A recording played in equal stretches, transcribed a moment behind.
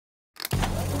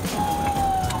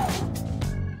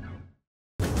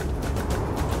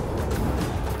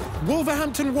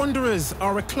Wolverhampton Wanderers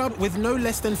are a club with no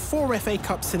less than 4 FA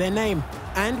Cups to their name.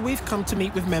 And we've come to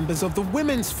meet with members of the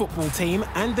women's football team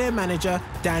and their manager,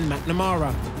 Dan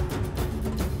McNamara.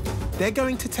 They're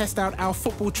going to test out our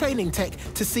football training tech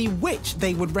to see which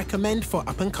they would recommend for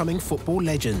up-and-coming football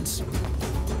legends.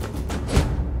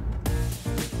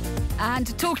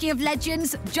 And talking of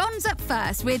legends, John's up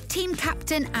first with team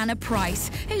captain Anna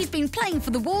Price, who's been playing for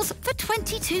the Wolves for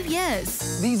 22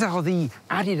 years. These are the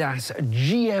Adidas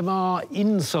GMR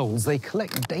insoles. They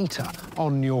collect data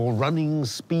on your running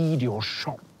speed, your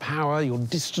shot power, your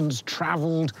distance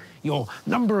travelled, your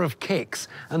number of kicks,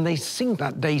 and they sync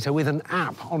that data with an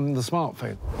app on the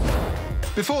smartphone.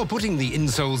 Before putting the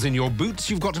insoles in your boots,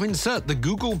 you've got to insert the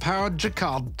Google-powered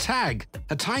Jacquard tag,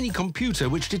 a tiny computer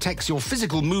which detects your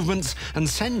physical movements and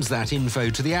sends that info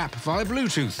to the app via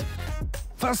Bluetooth.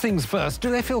 First things first,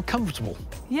 do they feel comfortable?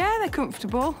 Yeah, they're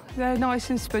comfortable. They're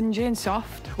nice and spongy and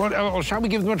soft. Well, shall we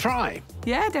give them a try?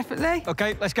 Yeah, definitely.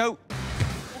 OK, let's go.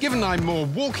 Given I'm more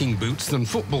walking boots than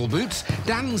football boots,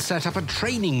 Dan set up a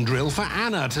training drill for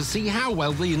Anna to see how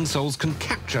well the insoles can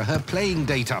capture her playing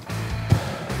data.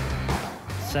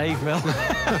 Save, Mel.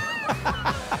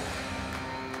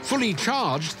 Fully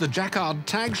charged, the Jacquard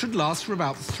tag should last for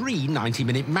about 3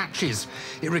 90-minute matches.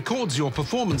 It records your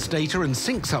performance data and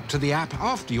syncs up to the app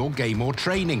after your game or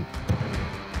training.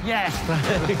 Yes.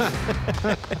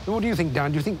 What do you think,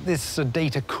 Dan? Do you think this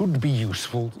data could be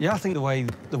useful? Yeah, I think the way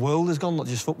the world has gone, not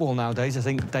just football nowadays, I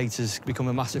think data's become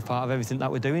a massive part of everything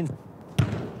that we're doing.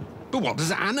 But what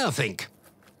does Anna think?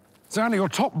 So, Anna, your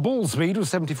top ball speed was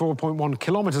 74.1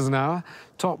 kilometres an hour,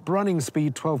 top running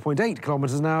speed 12.8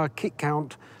 kilometres an hour, kick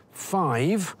count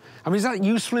 5. I mean, is that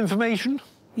useful information?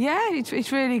 Yeah,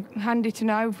 it's really handy to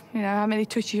know, how many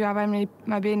touches you have, how many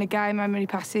maybe in a game, how many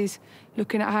passes.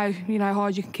 Looking at how,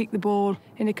 hard you can kick the ball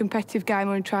in a competitive game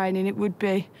or in training, it would be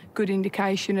a good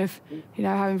indication of,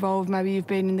 how involved maybe you've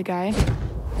been in the game.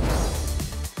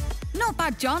 Not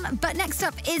bad, John, but next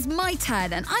up is my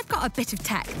turn, and I've got a bit of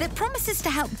tech that promises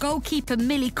to help goalkeeper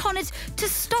Millie Connett to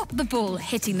stop the ball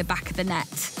hitting the back of the net.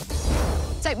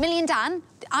 So, Millie and Dan,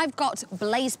 I've got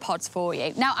Blaze Pods for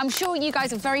you. Now, I'm sure you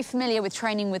guys are very familiar with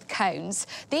training with cones.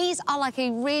 These are like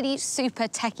a really super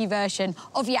techie version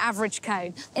of your average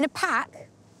cone. In a pack,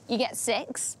 you get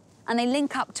 6, and they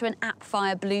link up to an app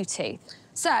via Bluetooth.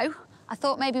 So, I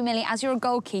thought maybe, Millie, as you're a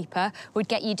goalkeeper, would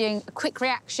get you doing a quick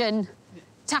reaction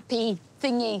tappy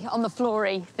thingy on the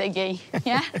floory thingy,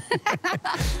 yeah?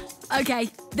 OK,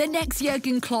 the next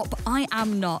Jurgen Klopp, I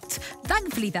am not.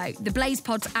 Thankfully, though, the Blaze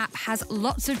Pods app has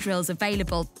lots of drills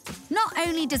available. Not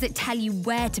only does it tell you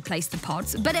where to place the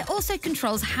pods, but it also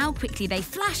controls how quickly they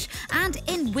flash and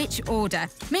in which order,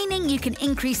 meaning you can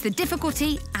increase the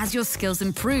difficulty as your skills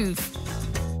improve.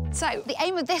 So, the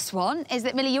aim of this one is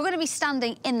that, Millie, you're going to be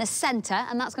standing in the centre,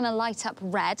 and that's going to light up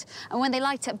red. And when they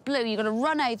light up blue, you're going to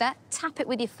run over, tap it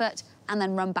with your foot, and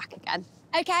then run back again.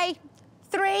 OK,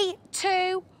 3,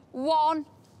 2, 1,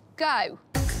 go.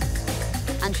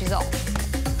 And she's off.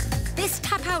 This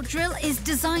tap-out drill is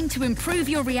designed to improve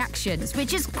your reactions,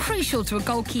 which is crucial to a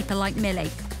goalkeeper like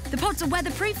Millie. The pods are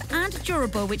weatherproof and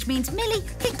durable, which means Millie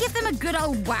can give them a good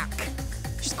old whack.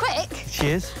 She's quick. She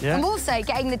is, yeah. I'm also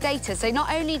getting the data, so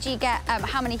not only do you get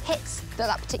how many hits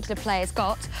that particular player's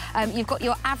got, you've got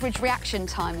your average reaction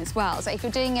time as well. So if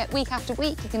you're doing it week after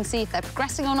week, you can see if they're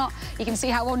progressing or not. You can see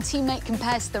how one teammate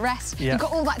compares to the rest. Yeah. You've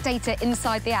got all that data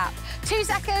inside the app. 2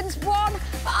 seconds, 1,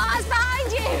 it's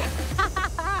behind you!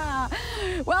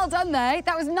 Well done, though.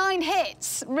 That was 9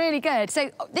 hits. Really good. So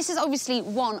this is obviously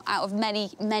one out of many,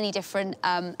 many different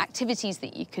activities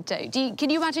that you could do. Can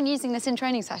you imagine using this in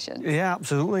training sessions? Yeah,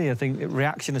 absolutely. I think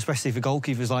reaction, especially for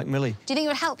goalkeepers like Millie. Do you think it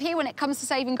would help you when it comes to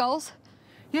saving goals?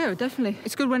 Yeah, definitely.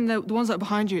 It's good when the ones that are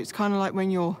behind you, it's kind of like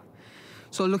when you're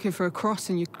sort of looking for a cross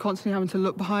and you're constantly having to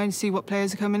look behind, see what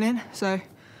players are coming in. So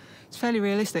it's fairly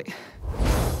realistic.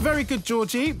 Very good,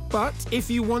 Georgie, but if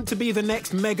you want to be the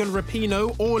next Megan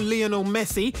Rapinoe or Lionel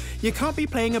Messi, you can't be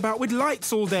playing about with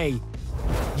lights all day.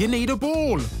 You need a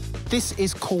ball. This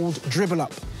is called Dribble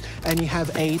Up, and you have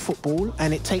a football,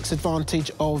 and it takes advantage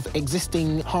of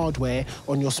existing hardware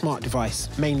on your smart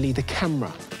device, mainly the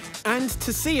camera. And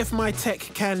to see if my tech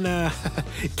can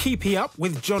keep up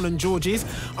with John and Georgie's,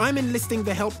 I'm enlisting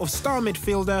the help of star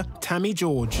midfielder Tammy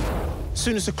George. As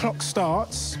soon as the clock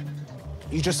starts,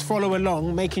 you just follow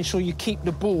along, making sure you keep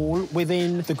the ball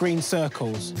within the green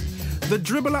circles. The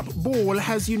Dribble Up ball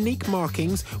has unique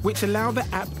markings which allow the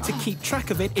app to keep track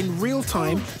of it in real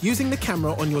time using the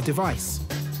camera on your device.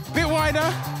 Bit wider.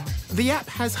 The app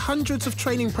has hundreds of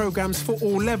training programmes for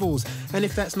all levels, and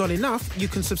if that's not enough, you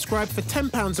can subscribe for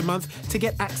 £10 a month to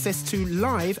get access to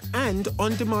live and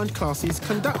on-demand classes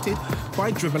conducted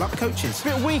by Dribble Up coaches.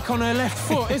 Bit weak on her left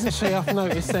foot, isn't she? I've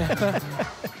noticed there.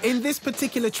 In this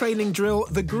particular training drill,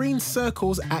 the green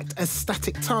circles act as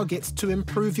static targets to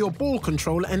improve your ball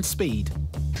control and speed.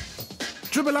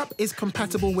 Dribble Up is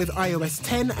compatible with iOS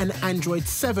 10 and Android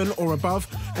 7 or above,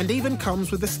 and even comes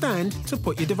with a stand to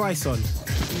put your device on.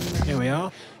 Here we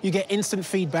are. You get instant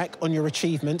feedback on your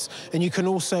achievements, and you can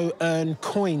also earn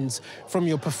coins from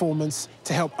your performance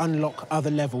to help unlock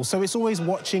other levels. So it's always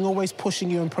watching, always pushing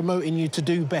you and promoting you to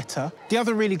do better. The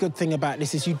other really good thing about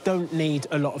this is you don't need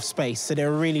a lot of space, so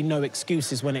there are really no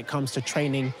excuses when it comes to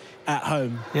training at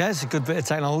home. Yeah, it's a good bit of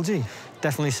technology.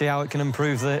 Definitely see how it can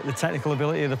improve the technical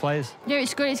ability of the players. Yeah,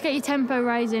 it's great. It's get your tempo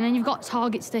rising and you've got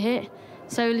targets to hit.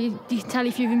 So you can tell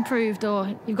if you've improved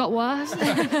or you've got worse.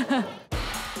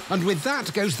 And with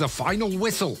that goes the final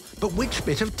whistle. But which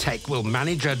bit of tech will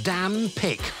manager Dan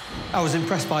pick? I was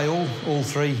impressed by all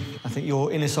three. I think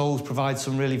your inner soles provide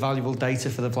some really valuable data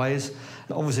for the players.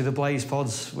 Obviously, the Blaze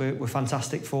pods were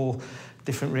fantastic for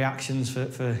different reactions for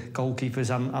goalkeepers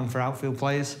and for outfield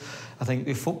players. I think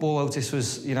with football, Otis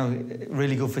was, you know,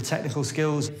 really good for technical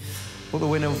skills. But the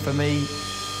winner for me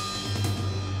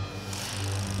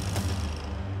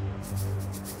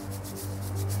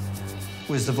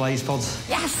was the Blaze pods.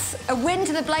 Yes, a win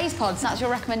to the Blaze pods. That's your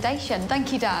recommendation.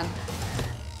 Thank you, Dan.